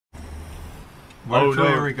Which way no,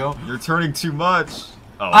 are we go? you're turning too much.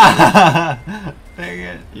 Oh, Dang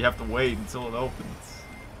it. you have to wait until it opens.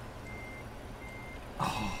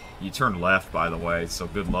 Oh, you turned left, by the way, so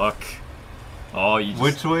good luck. Oh, you just,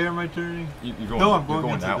 Which way am I turning? you're going, No, I'm you're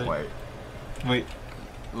going going that into the- way. Wait.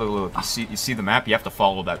 Look, you see the map? You have to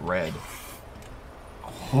follow that red.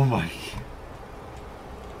 Oh my.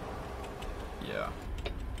 Yeah.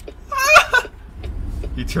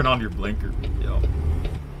 You turn on your blinker. Yo.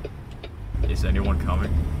 Is anyone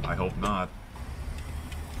coming? I hope not.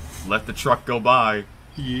 Let the truck go by.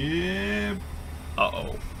 Yeah.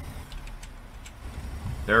 Uh-oh.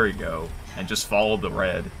 There we go. And just follow the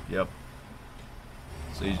red. Yep.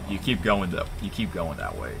 So you keep going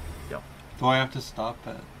that way. Yep. Do I have to stop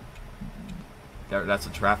at? That's a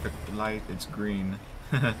traffic light. It's green.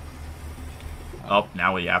 Oh,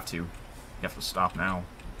 now you have to. You have to stop now.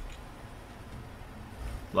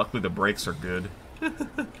 Luckily the brakes are good.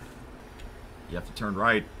 You have to turn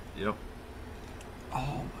right. Yep.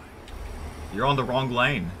 Oh my. You're on the wrong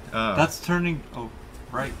lane. That's turning. Oh,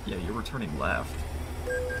 right. Yeah, you were turning left.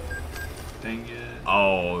 Dang it.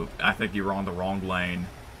 Oh, I think you were on the wrong lane.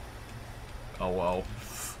 Oh well.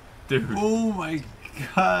 Dude. Oh my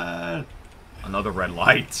god. Another red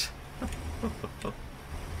light.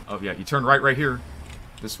 Oh yeah, you turn right here.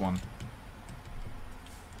 This one.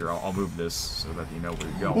 Here, I'll move this so that you know where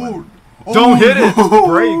you're going. Oh. Don't hit it!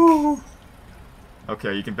 Brake!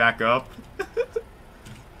 Okay, you can back up.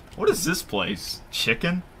 What is this place?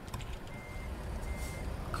 Chicken?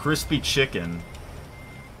 Crispy chicken.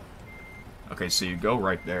 Okay, so you go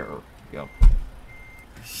right there. Yep.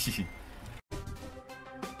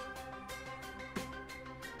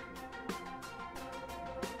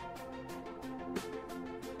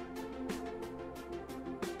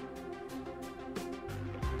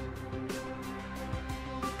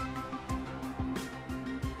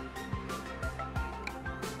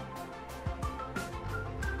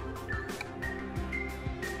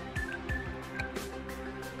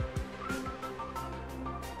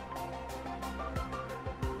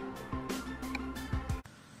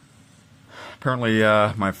 Apparently,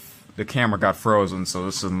 the camera got frozen, so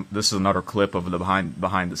this is another clip of the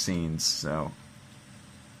behind the scenes.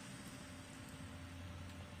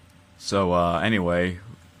 So anyway,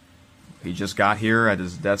 he just got here at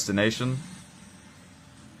his destination.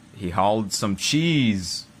 He hauled some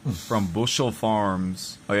cheese from Bushel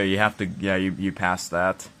Farms. Oh yeah, you have to. Yeah, you passed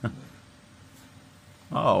that.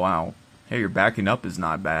 Oh wow. Hey, your backing up is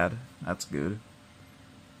not bad. That's good.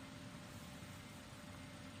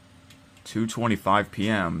 2:25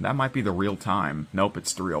 p.m. That might be the real time. Nope,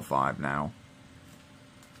 it's 3:05 now.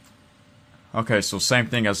 Okay, so same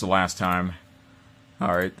thing as the last time.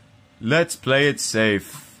 Alright. Let's play it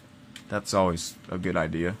safe. That's always a good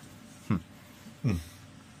idea.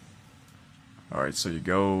 Alright, so you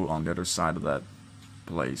go on the other side of that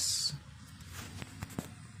place.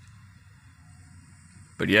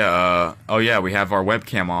 But yeah, oh yeah, we have our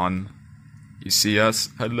webcam on. You see us?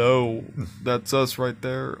 Hello. That's us right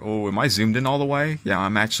there. Oh, am I zoomed in all the way? Yeah,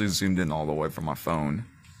 I'm actually zoomed in all the way from my phone.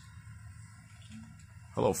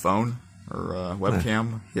 Hello, phone. Or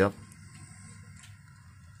webcam. Yep.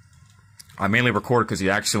 I mainly recorded because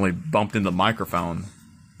you actually bumped into the microphone.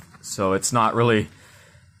 So it's not really...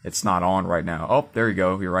 It's not on right now. Oh, there you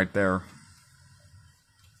go. You're right there.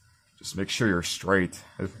 Just make sure you're straight.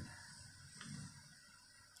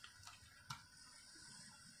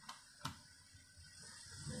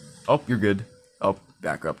 Oh, you're good. Oh,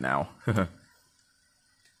 back up now.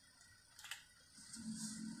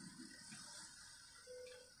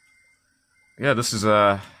 Yeah, this is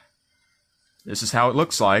how it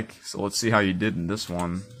looks like. So let's see how you did in this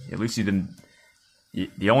one. At least you didn't.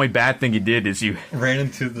 The only bad thing you did is you ran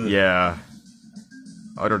into the. Yeah.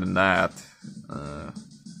 Other than that,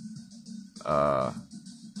 I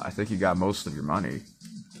think you got most of your money.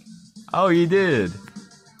 Oh, you did.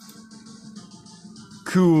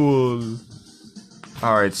 Cool.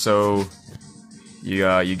 All right, so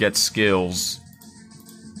you get skills.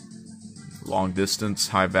 Long distance,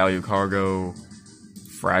 high value cargo,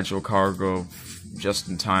 fragile cargo, just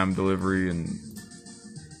in time delivery, and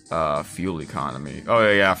fuel economy. Oh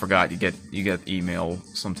yeah, I forgot. You get email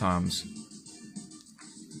sometimes.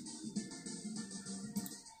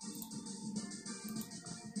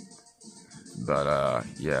 But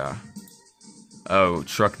yeah. Oh,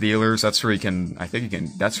 truck dealers. That's where you can. I think you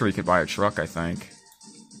can. That's where you can buy a truck. I think.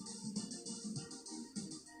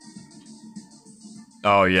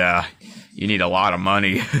 Oh yeah, you need a lot of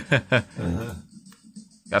money.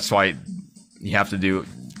 That's why you have to do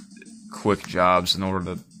quick jobs in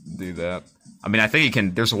order to do that. I mean, I think you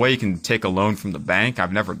can. There's a way you can take a loan from the bank.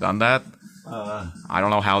 I've never done that, I don't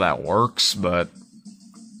know how that works, but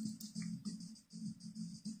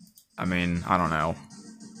I mean, I don't know.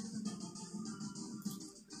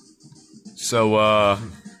 So,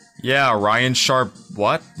 yeah, Ryan Sharp,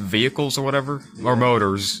 what? Vehicles or whatever? Yeah. Or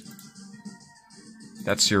motors.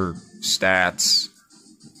 That's your stats.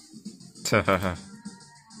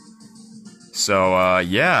 So,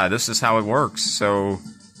 yeah, this is how it works. So,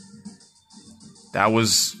 that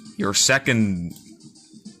was your second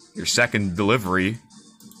delivery.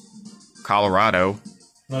 Colorado.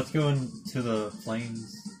 Let's go into the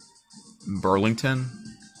plains. Burlington?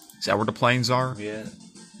 Is that where the plains are? Yeah.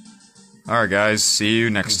 Alright, guys. See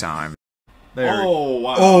you next time. There. Oh,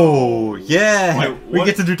 wow. Oh, yeah! Wait, we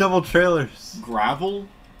get to do double trailers. Gravel?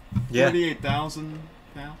 Yeah. 38,000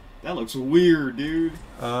 now? That looks weird, dude.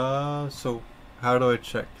 So how do I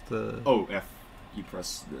check the... Oh, you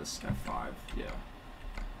press this, F5, yeah.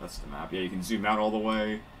 That's the map. Yeah, you can zoom out all the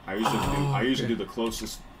way. I usually do the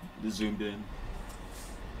closest zoomed in.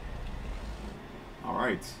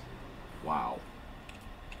 Alright. Wow.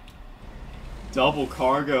 Double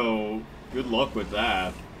cargo. Good luck with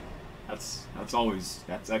that. That's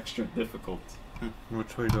extra difficult.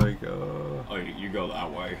 Which way do I go? Oh, you go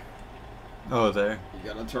that way. Oh, there.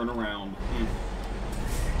 You gotta turn around.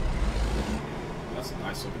 That's a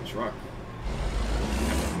nice looking truck.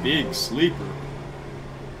 That's a big sleeper.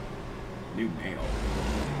 New mail.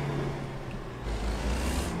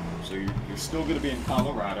 So you're still gonna be in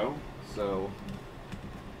Colorado. So.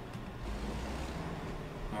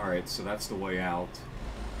 Alright, so that's the way out.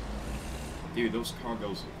 Dude, those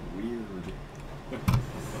cargoes look weird.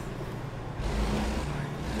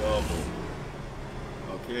 Double.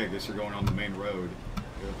 Okay, I guess you're going on the main road.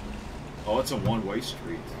 Oh, it's a one-way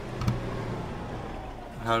street.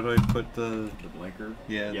 How do I put the blinker?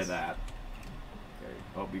 Yeah. Yeah, that. Okay.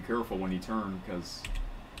 Oh, be careful when you turn, because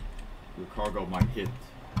your cargo might hit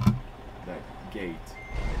that gate.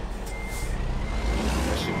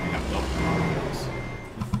 Especially when you have double cargoes.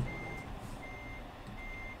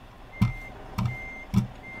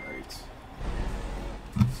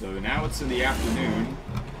 So now it's in the afternoon.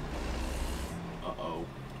 Uh-oh.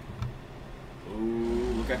 Oh,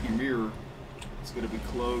 look at your mirror. It's gonna be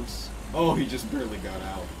close. Oh, he just barely got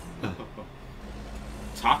out.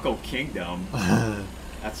 Taco Kingdom.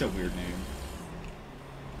 That's a weird name.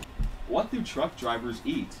 What do truck drivers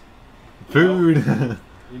eat? Food.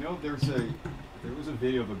 You know, there was a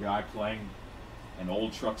video of a guy playing an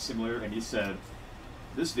old truck simulator, and he said,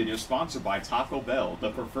 "This video is sponsored by Taco Bell,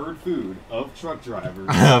 the preferred food of truck drivers."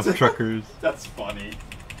 Of truckers. That's funny.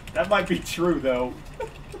 That might be true, though.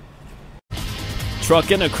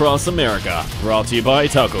 Truckin' Across America, brought to you by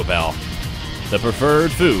Taco Bell, the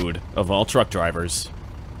preferred food of all truck drivers.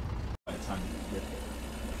 By the time you get there.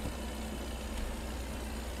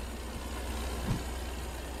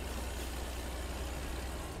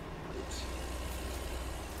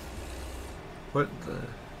 What the...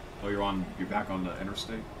 Oh, you're back on the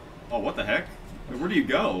interstate? Oh, what the heck? Wait, where do you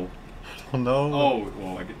go? Oh, no. Oh,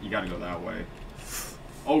 well, you gotta go that way.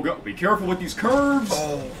 Oh, be careful with these curves!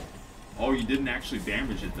 Oh, you didn't actually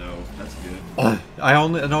damage it, though. That's good. I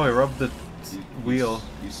rubbed the wheel.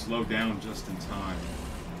 You slowed down just in time.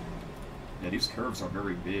 Yeah, these curves are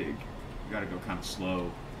very big. You gotta go kind of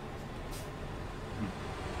slow.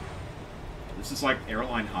 This is like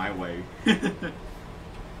Airline Highway.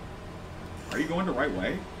 Are you going the right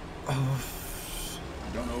way? I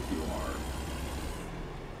don't know if you are.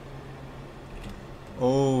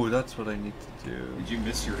 Oh, that's what I need to do. Did you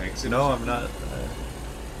miss your exit? No, I'm not.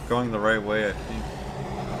 Going the right way, I think.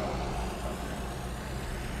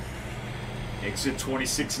 Exit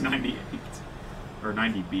 2698. Or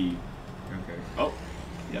 90B. Okay. Oh,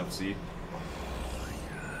 yep, see? Oh my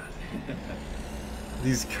god.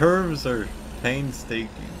 These curves are painstaking.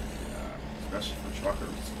 Yeah, especially for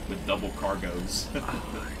truckers with double cargoes. Oh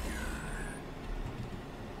my god.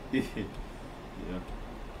 Yeah.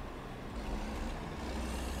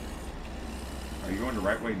 Are you going the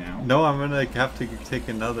right way now? No, I'm gonna have to take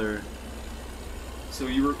another. So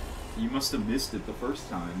you must have missed it the first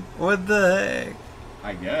time. What the heck?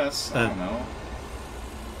 I guess. I don't know.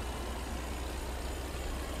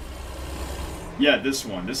 Yeah, this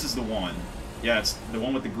one. This is the one. Yeah, it's the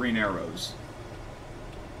one with the green arrows.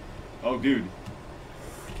 Oh, dude.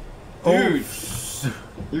 Dude! Oh.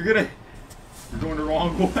 You're going the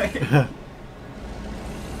wrong way.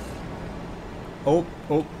 Oh,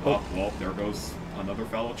 well, there goes another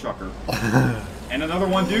fellow trucker. And another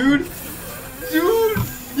one, dude! Dude!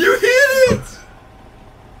 You hit it!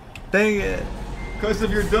 Dang it. Because of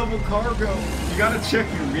your double cargo. You gotta check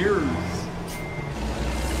your mirrors.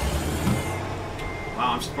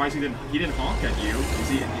 Wow, I'm surprised he didn't honk at you. Is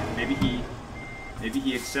he? Maybe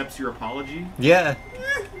he accepts your apology. Yeah.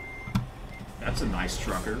 That's a nice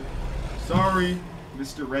trucker. Sorry,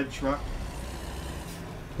 Mr. Red Truck.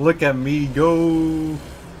 Look at me go.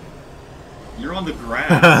 You're on the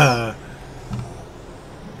grass.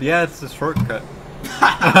 Yeah, it's a shortcut.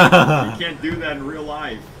 You can't do that in real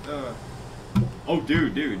life. Oh,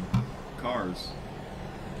 dude. Cars.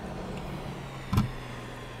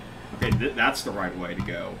 Okay, that's the right way to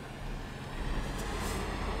go.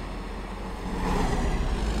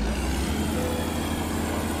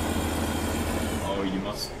 Oh, you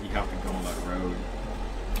have to go on that road.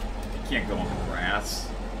 You can't go on the grass.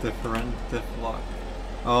 Different lock.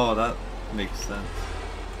 Oh, that makes sense.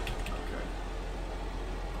 Okay.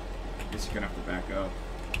 Guess you're gonna have to back up.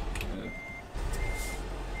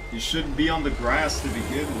 You shouldn't be on the grass to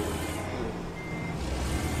begin with.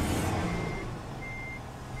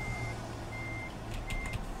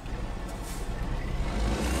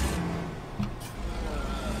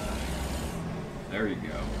 There you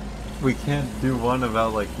go. We can't do one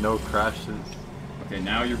about like no crashes. Okay,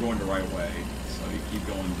 now you're going the right way, so you keep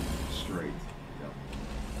going straight. Yep.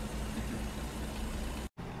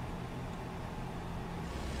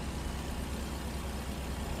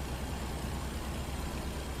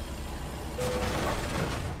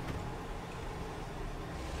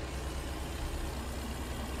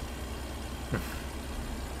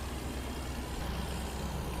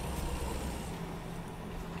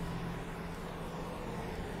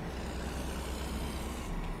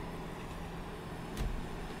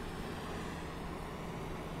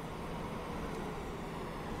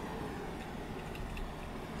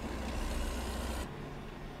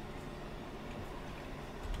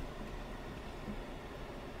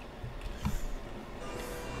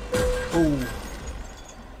 Oh.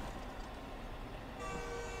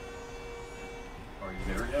 Are you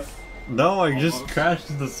there yet? No, I just Almost. crashed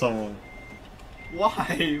into someone.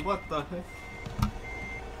 Why? What the heck?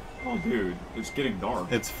 Oh, dude, it's getting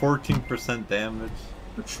dark. It's 14% damage.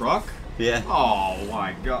 The truck? Yeah. Oh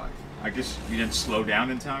my god. I guess you didn't slow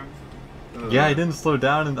down in time? Yeah, I didn't slow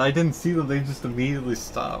down and I didn't see them. They just immediately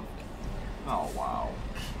stopped. Oh, wow.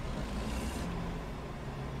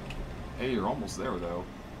 Hey, you're almost there, though.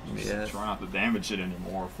 Just Yeah. try not to damage it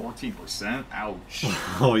anymore. 14%? Ouch.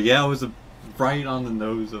 Oh yeah, it was right on the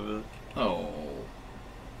nose of it. Oh.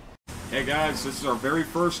 Hey guys, this is our very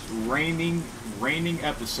first raining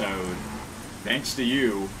episode. Thanks to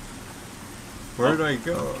you. Where do I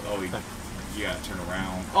go? Oh, you gotta turn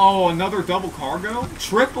around. Oh, another double cargo?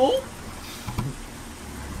 Triple?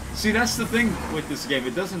 See, that's the thing with this game.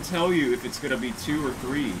 It doesn't tell you if it's gonna be 2 or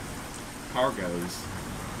 3 cargos.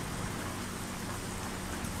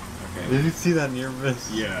 Okay. Did you see that near miss?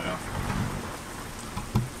 Yeah.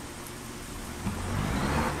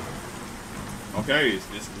 Okay,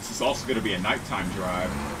 this is also going to be a nighttime drive.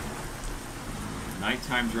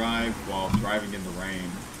 Nighttime drive while driving in the rain.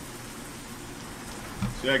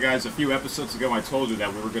 So yeah, guys, a few episodes ago I told you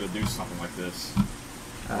that we were going to do something like this.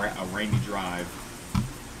 A rainy drive.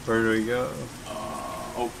 Where do we go?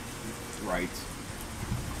 Oh, right.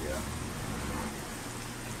 Yeah.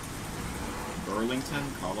 Burlington,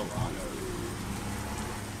 Colorado.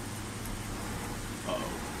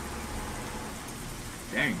 Uh-oh.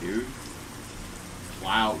 Dang, dude.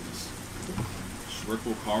 Clouds.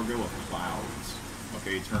 Triple cargo of clouds.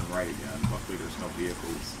 Okay, turn right again. Luckily there's no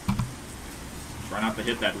vehicles. Try not to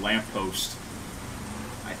hit that lamppost.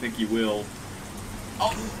 I think you will.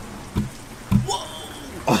 Oh!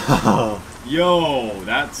 Whoa! Yo,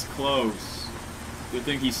 that's close. Good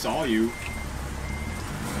thing he saw you.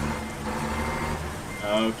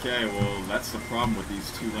 Okay, well, that's the problem with these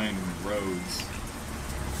 2-lane roads.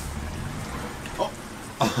 Oh!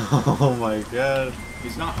 Oh my god.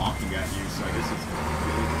 He's not honking at you, so I guess it's good.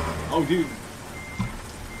 Oh, dude.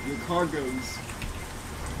 Your car goes.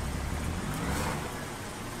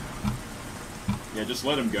 Yeah, just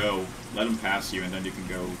let him go. Let him pass you, and then you can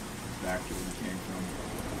go back to where you came from.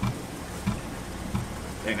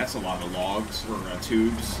 Dang, that's a lot of logs, or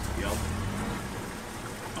tubes. Yep.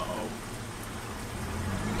 Uh-oh.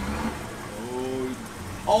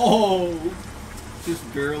 Oh!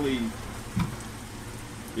 Just barely...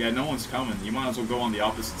 Yeah, no one's coming. You might as well go on the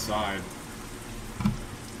opposite side.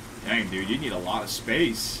 Dang, dude, you need a lot of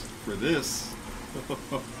space for this.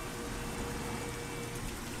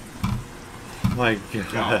 My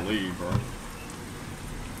god. Golly, bro.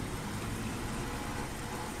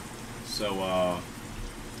 So,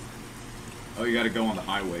 oh, you gotta go on the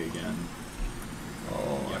highway again.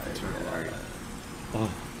 Oh, You have to turn right. Oh.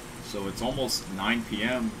 So it's almost 9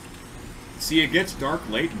 p.m. See, it gets dark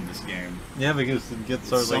late in this game. Yeah, because it gets It's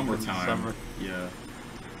sort of like summertime. summer. Yeah.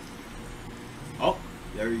 Oh,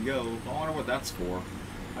 there you go. I wonder what that's for.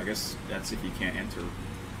 I guess that's if you can't enter.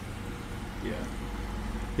 Yeah.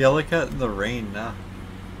 Yeah, look at the rain now.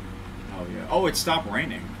 Oh, yeah. Oh, it stopped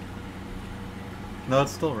raining. No,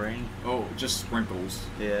 it's still raining. Oh, just sprinkles.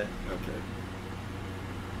 Yeah. Okay.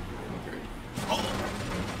 Okay. Oh,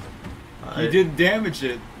 I- you didn't damage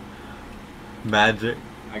it. Magic.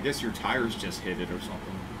 I guess your tires just hit it or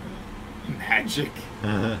something. Magic.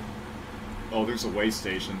 Oh, there's a way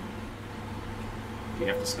station. You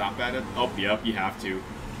have to stop at it? Oh, yep, you have to.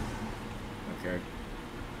 Okay.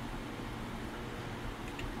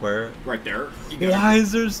 Where? Right there. You gotta- Why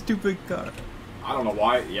is there a stupid car? I don't know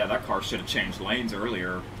why. Yeah, that car should have changed lanes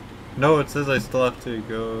earlier. No, it says I still have to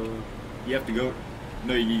go. You have to go...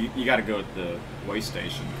 No, you gotta go at the way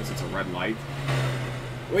station because it's a red light.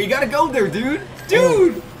 Well, you gotta go there, dude!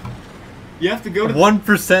 Dude! You have to go to...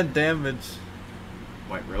 1% damage.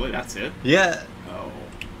 Wait, really? That's it? Yeah. Oh.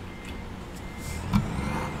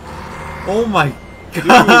 Oh my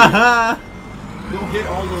god. Don't hit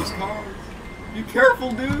all those cars. Be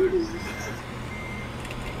careful, dude!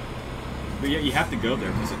 But yeah, you have to go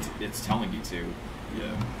there because it's telling you to.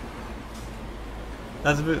 Yeah.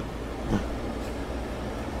 That's a bit.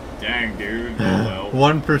 Dang, dude. Oh,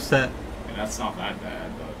 well. 1%. And that's not that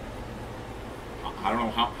bad, but... I don't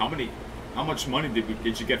know how much money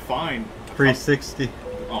did you get fined? 360.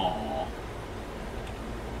 Aww.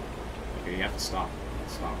 Okay, you have to stop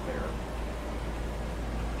there.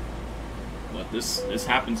 But this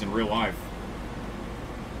happens in real life.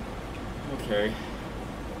 Okay.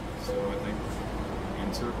 So I think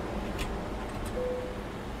enter.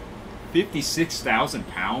 56,000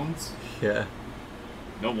 pounds? Yeah.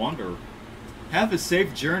 No wonder. Have a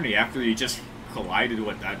safe journey after you just collided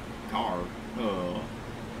with that car. Ugh.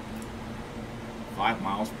 5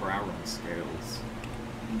 miles per hour on scales.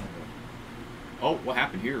 Oh, what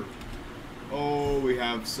happened here? Oh, we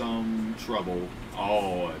have some trouble.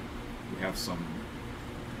 Oh, we have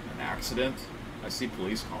an accident. I see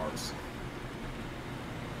police cars.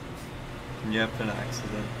 Yep, an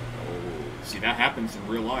accident. Oh, see, that happens in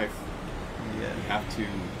real life. You Yeah. have to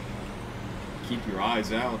keep your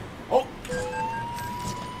eyes out. Oh!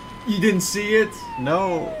 You didn't see it?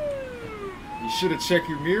 No. You should have checked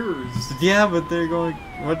your mirrors. Yeah, but they're going.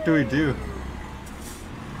 What do we do?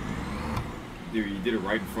 Dude, you did it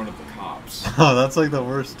right in front of the cops. Oh, that's like the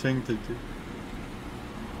worst thing to do.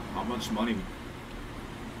 How much money?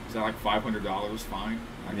 Is that like $500 fine?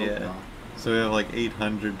 I hope Yeah. not. So we have like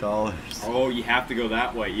 $800. Oh, you have to go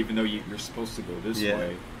that way, even though you're supposed to go this Yeah.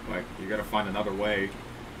 way. Like, you gotta find another way.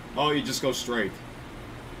 Oh, you just go straight.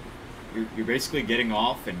 You're basically getting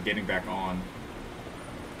off and getting back on.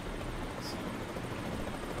 So.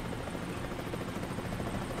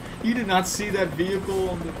 You did not see that vehicle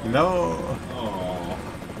on the... No. Oh.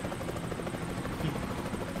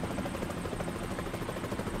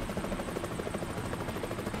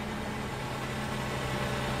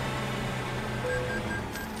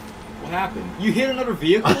 What happened? You hit another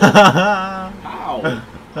vehicle? How?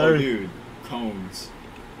 Oh, dude. Cones.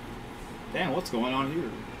 Damn, what's going on here?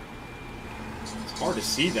 It's hard to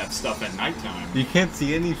see that stuff at nighttime. You can't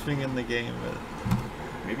see anything in the game. But...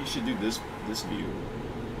 Maybe you should do this view.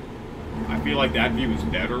 I feel like that view is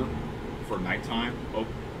better for nighttime. Oh,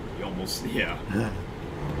 you almost... Yeah.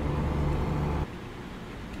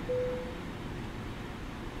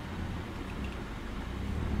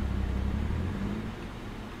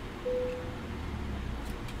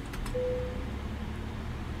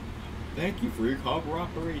 Thank you for your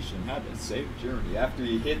cooperation. Have a safe journey. After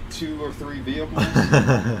you hit 2 or 3 vehicles.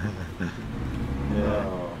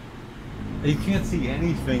 Yeah. You can't see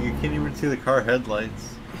anything. You can't even see the car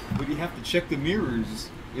headlights. But you have to check the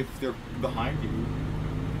mirrors if they're behind you.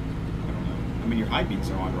 I don't know. I mean, your high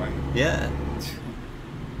beams are on, right? Yeah.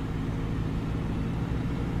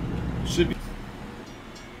 Should be.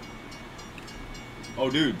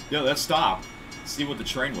 Oh, dude. Yeah, let's stop. See what the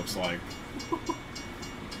train looks like.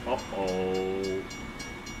 Uh-oh.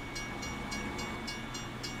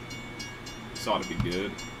 This ought to be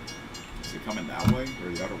good. Is it coming that way or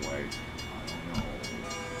the other way? I don't know.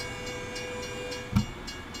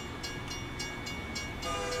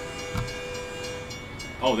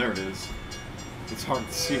 Oh, there it is. It's hard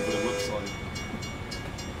to see what it looks like.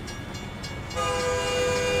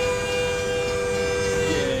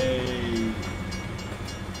 Yay!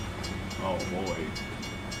 Oh boy.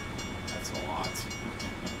 That's a lot.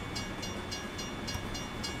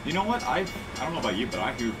 You know what? I don't know about you, but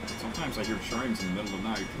sometimes I hear trains in the middle of the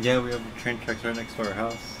night. Yeah, we have train tracks right next to our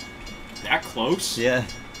house. That close? Yeah.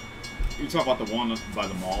 You talk about the one by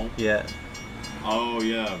the mall? Yeah. Oh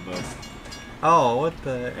yeah, but Oh, what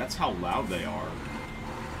the? that's how loud they are.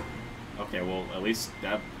 Okay, well at least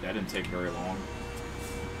that didn't take very long.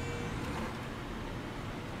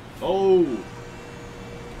 Oh.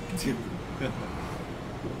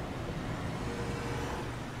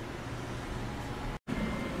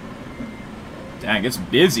 Dang, it's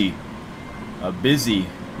busy. A busy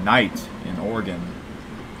night in Oregon.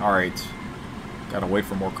 Alright. Gotta wait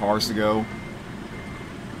for more cars to go.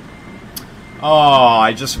 Oh,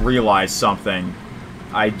 I just realized something.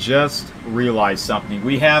 We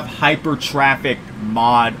have hyper traffic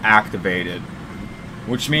mod activated.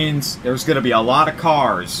 Which means there's gonna be a lot of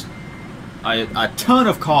cars. A ton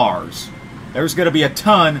of cars. There's gonna be a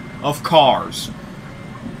ton of cars.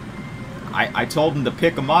 I told him to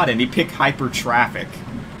pick a mod, and he picked hyper traffic.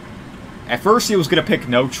 At first he was gonna pick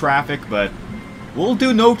no traffic, but we'll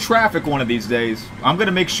do no traffic one of these days. I'm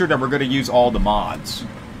gonna make sure that we're gonna use all the mods.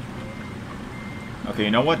 Okay,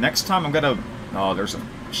 you know what? Next time I'm gonna... Oh, there's a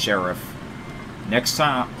sheriff. Next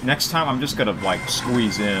time I'm just gonna, like,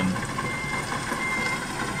 squeeze in.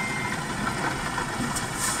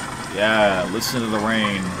 Yeah, listen to the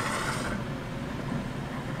rain.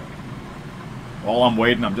 While I'm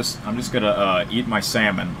waiting, I'm just gonna eat my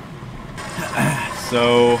salmon.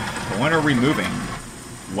 So, when are we moving?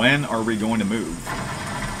 When are we going to move?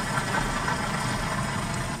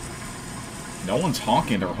 No one's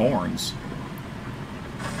honking their horns.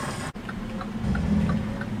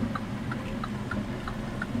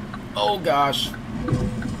 Oh gosh.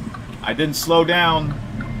 I didn't slow down.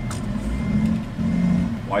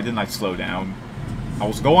 Why didn't I slow down? I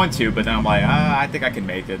was going to, but then I'm like, I think I can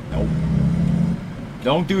make it. Nope.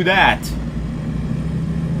 Don't do that.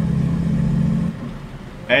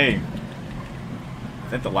 Hey. I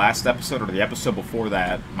think the last episode or the episode before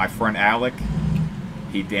that, my friend Alec,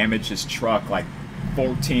 he damaged his truck like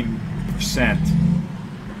 14%.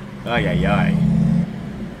 Ay, ay, ay.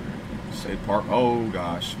 State Park. Oh,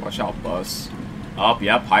 gosh. Watch out, bus. Up,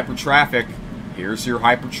 yep, hyper traffic. Here's your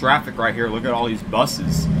hyper traffic right here. Look at all these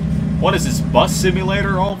buses. What is this, bus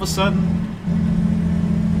simulator all of a sudden?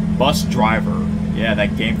 Bus Driver. Yeah,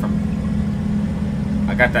 that game from...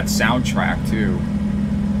 I got that soundtrack, too.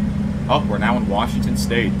 Oh, we're now in Washington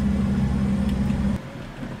State.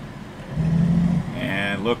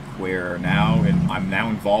 And look, I'm now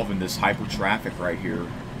involved in this hyper traffic right here.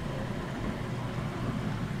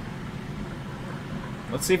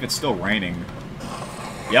 Let's see if it's still raining.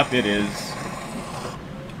 Yep, it is.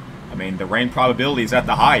 I mean, the rain probability is at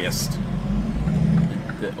the highest.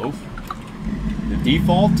 The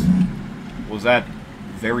default was at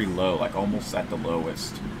very low, like almost at the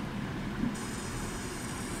lowest.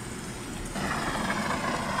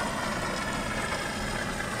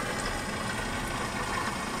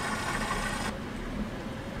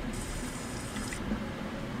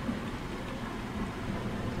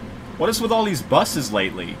 What is with all these buses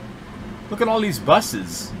lately? Look at all these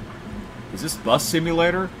buses. Is this Bus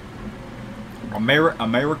Simulator?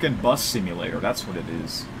 American Bus Simulator, that's what it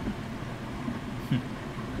is.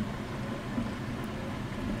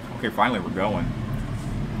 Okay, finally we're going.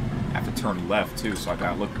 I have to turn left too, so I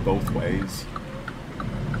gotta look both ways.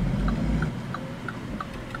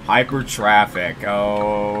 Hyper traffic,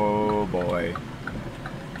 oh boy.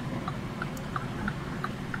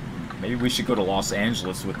 Maybe we should go to Los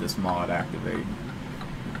Angeles with this mod activate.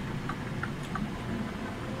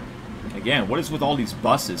 Again, what is with all these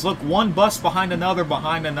buses? Look, one bus behind another,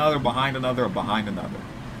 behind another, behind another, behind another.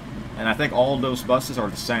 And I think all those buses are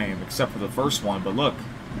the same, except for the first one, but look.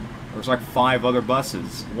 There's like 5 other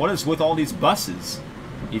buses. What is with all these buses?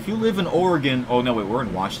 If you live in Oregon... Oh, no, wait, we're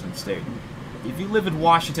in Washington State. If you live in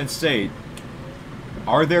Washington State,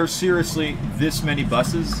 are there seriously this many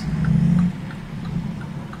buses?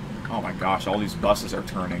 Oh my gosh, all these buses are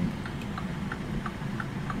turning.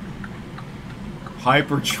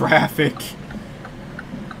 Hyper traffic.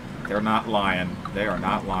 They're not lying. They are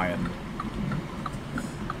not lying.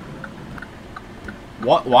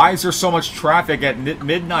 What? Why is there so much traffic at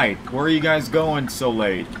midnight? Where are you guys going so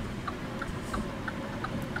late?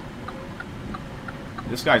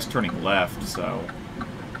 This guy's turning left, so...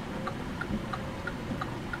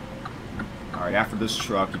 Alright, after this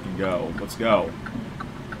truck, you can go. Let's go.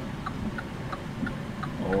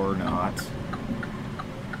 Or not.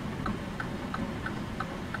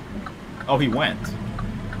 Oh, he went.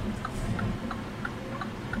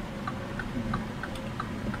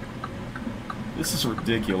 This is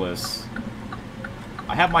ridiculous.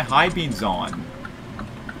 I have my high beams on.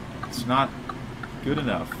 It's not good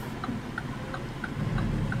enough.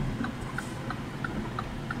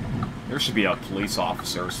 There should be a police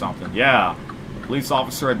officer or something. Yeah. Police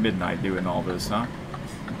officer at midnight doing all this, huh?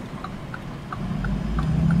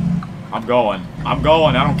 I'm going. I'm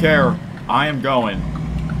going. I don't care. I am going.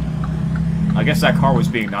 I guess that car was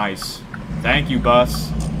being nice. Thank you,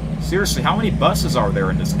 bus. Seriously, how many buses are there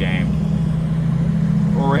in this game?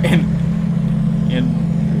 Or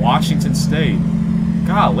in Washington State?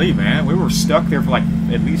 Golly, man. We were stuck there for like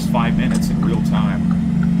at least 5 minutes in real time.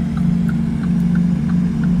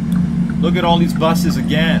 Look at all these buses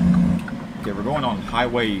again. Okay, we're going on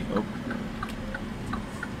highway...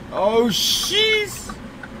 Oh, jeez!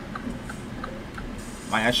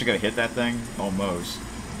 Am I actually gonna hit that thing? Almost.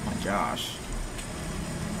 Oh my gosh.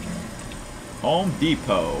 Home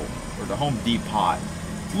Depot. Or the Home Depot.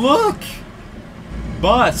 Look!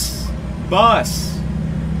 Bus! Bus!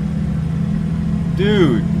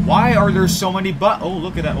 Dude, why are there so many oh,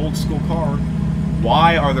 look at that old school car.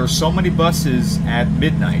 Why are there so many buses at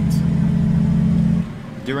midnight?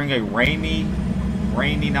 During a rainy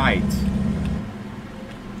night.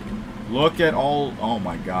 Look at all... Oh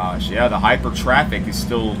my gosh. Yeah, the hyper traffic is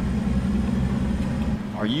still...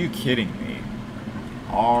 Are you kidding me?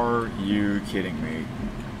 Are you kidding me?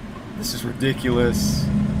 This is ridiculous.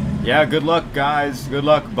 Yeah, good luck, guys. Good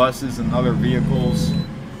luck, buses and other vehicles.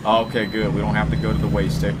 Oh, okay, good. We don't have to go to the way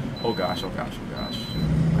station. Oh gosh, oh gosh, oh gosh.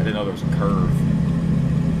 I didn't know there was a curve.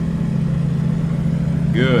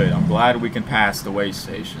 Good. I'm glad we can pass the way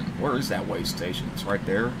station. Where is that way station? It's right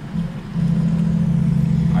there.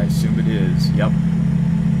 I assume it is. Yep.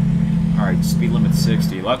 Alright, speed limit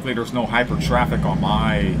 60. Luckily, there's no hyper traffic on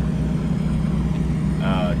my...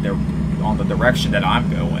 on the direction that I'm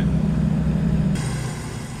going.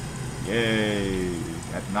 Yay.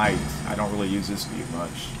 At night. I don't really use this view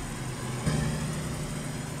much.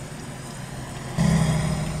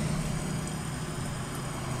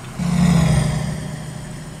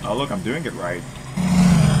 Oh, look, I'm doing it right.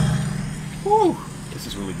 Whew. This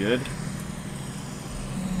is really good.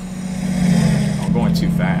 I'm going too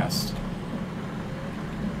fast.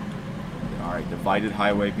 Alright, divided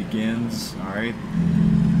highway begins. Alright.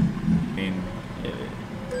 I mean...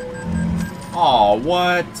 Oh,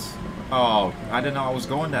 what? Oh, I didn't know I was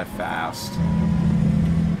going that fast.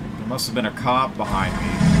 There must have been a cop behind me.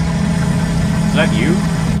 Is that you?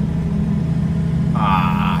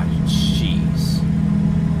 Ah, jeez.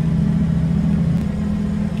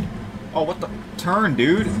 Oh, what the... Turn,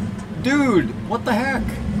 dude. Dude, what the heck?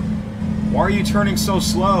 Why are you turning so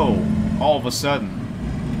slow all of a sudden?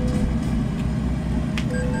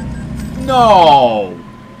 No!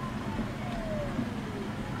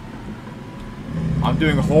 I'm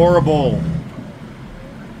doing horrible.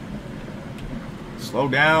 Slow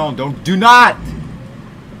down. Do not!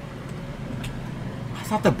 I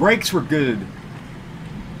thought the brakes were good.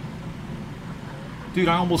 Dude,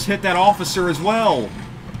 I almost hit that officer as well.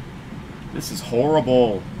 This is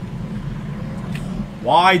horrible.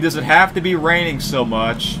 Why does it have to be raining so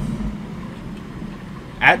much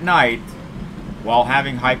at night while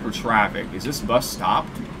having hyper traffic? Is this bus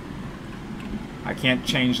stopped? I can't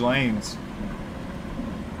change lanes.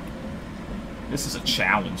 This is a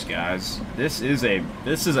challenge, guys. This is a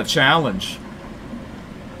challenge.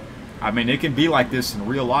 I mean, it can be like this in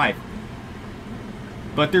real life.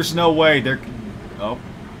 But there's no way there... Oh.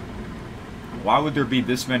 Why would there be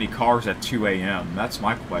this many cars at 2 a.m.? That's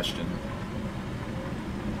my question.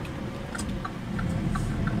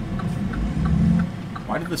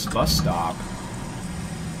 Why did this bus stop?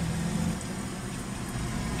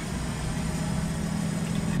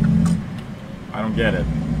 I don't get it.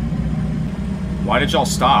 Why did y'all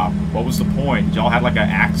stop? What was the point? Did y'all have like an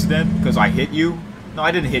accident because I hit you? No,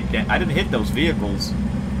 I didn't hit those vehicles.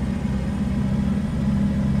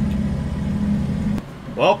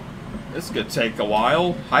 Well, this could take a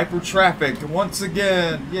while. Hyper traffic once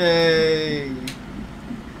again. Yay!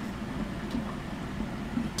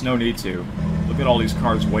 No need to. Look at all these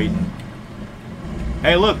cars waiting.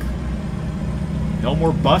 Hey, look! No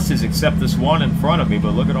more buses except this one in front of me,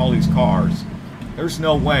 but look at all these cars. There's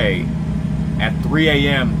no way at 3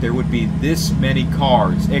 a.m. there would be this many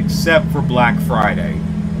cars, except for Black Friday.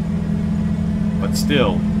 But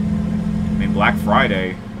still, I mean, Black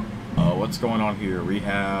Friday, what's going on here? We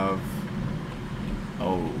have...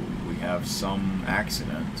 Oh, we have some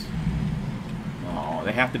accident. Oh,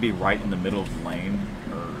 they have to be right in the middle of the lane,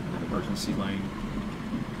 or the emergency lane.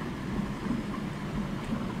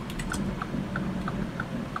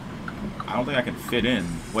 I don't think I can fit in.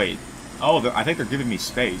 Wait. Oh, I think they're giving me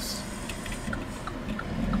space.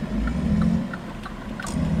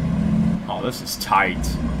 Oh, this is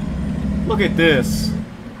tight. Look at this.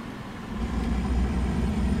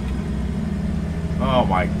 Oh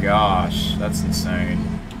my gosh, that's insane.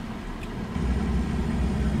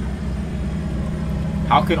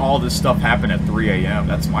 How can all this stuff happen at 3 a.m.?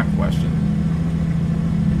 That's my question.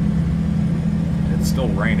 It's still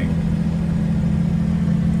raining.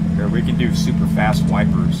 Here, we can do super fast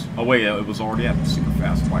wipers. Oh wait, it was already at the super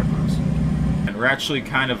fast wipers. And we're actually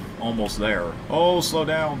kind of almost there. Oh, slow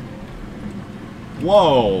down.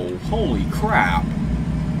 Whoa, holy crap.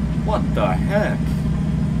 What the heck?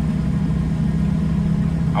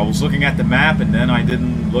 I was looking at the map and then I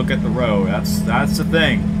didn't look at the road. That's the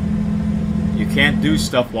thing. You can't do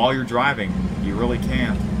stuff while you're driving. You really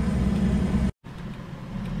can't.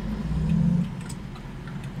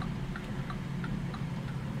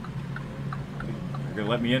 You're gonna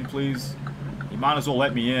let me in, please? You might as well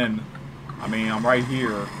let me in. I mean, I'm right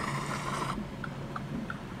here.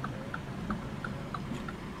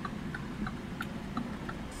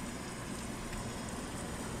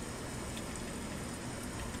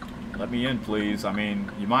 Let me in, please. I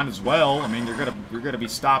mean, you might as well. I mean, you're gonna be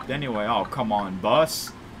stopped anyway. Oh, come on,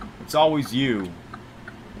 bus. It's always you.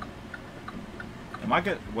 Am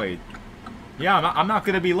I wait? Yeah, I'm not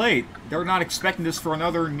gonna be late. They're not expecting this for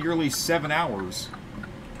another nearly 7 hours.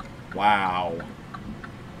 Wow.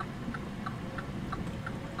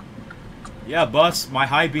 Yeah, bus. My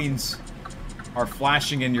high beams are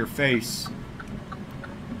flashing in your face.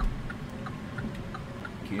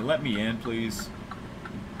 Can you let me in, please?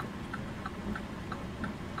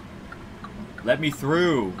 Let me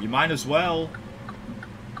through. You might as well.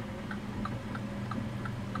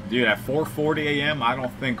 Dude, at 4:40 a.m., I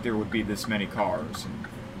don't think there would be this many cars and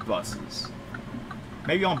buses.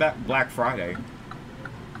 Maybe on Black Friday.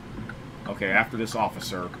 Okay, after this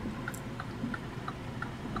officer.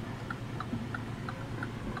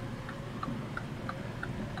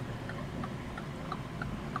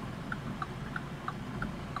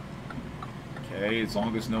 Okay, as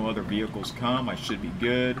long as no other vehicles come, I should be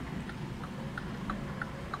good.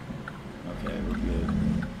 Okay, we're good.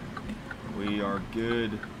 We are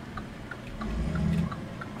good.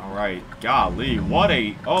 Alright, golly, what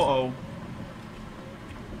a... Uh-oh.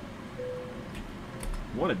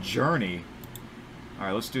 What a journey.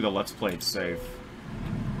 Alright, let's do the Let's Play It Safe.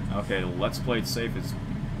 Okay, the Let's Play It Safe is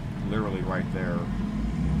literally right there.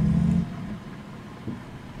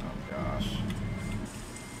 Oh, gosh.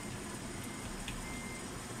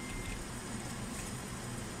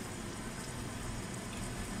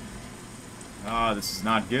 Ah, this is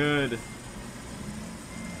not good.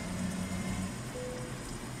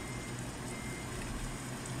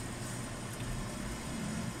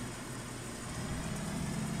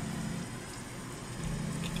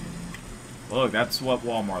 Look, that's what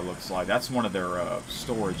Walmart looks like. That's one of their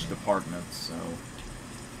storage departments, so...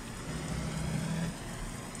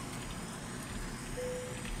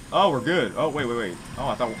 Oh, we're good. Oh, wait. Oh,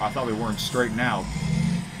 I thought we weren't straightened out.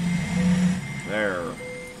 There.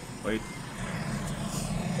 Wait.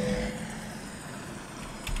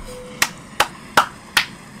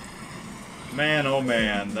 Man, oh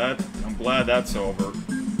man, I'm glad that's over.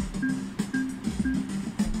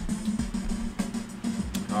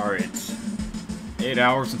 Alright. 8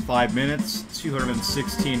 hours and 5 minutes,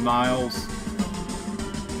 216 miles.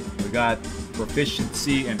 We got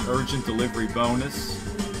proficiency and urgent delivery bonus.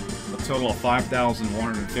 A total of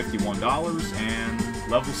 $5,151 and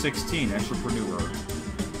level 16 entrepreneur.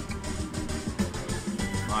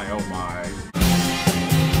 My oh my.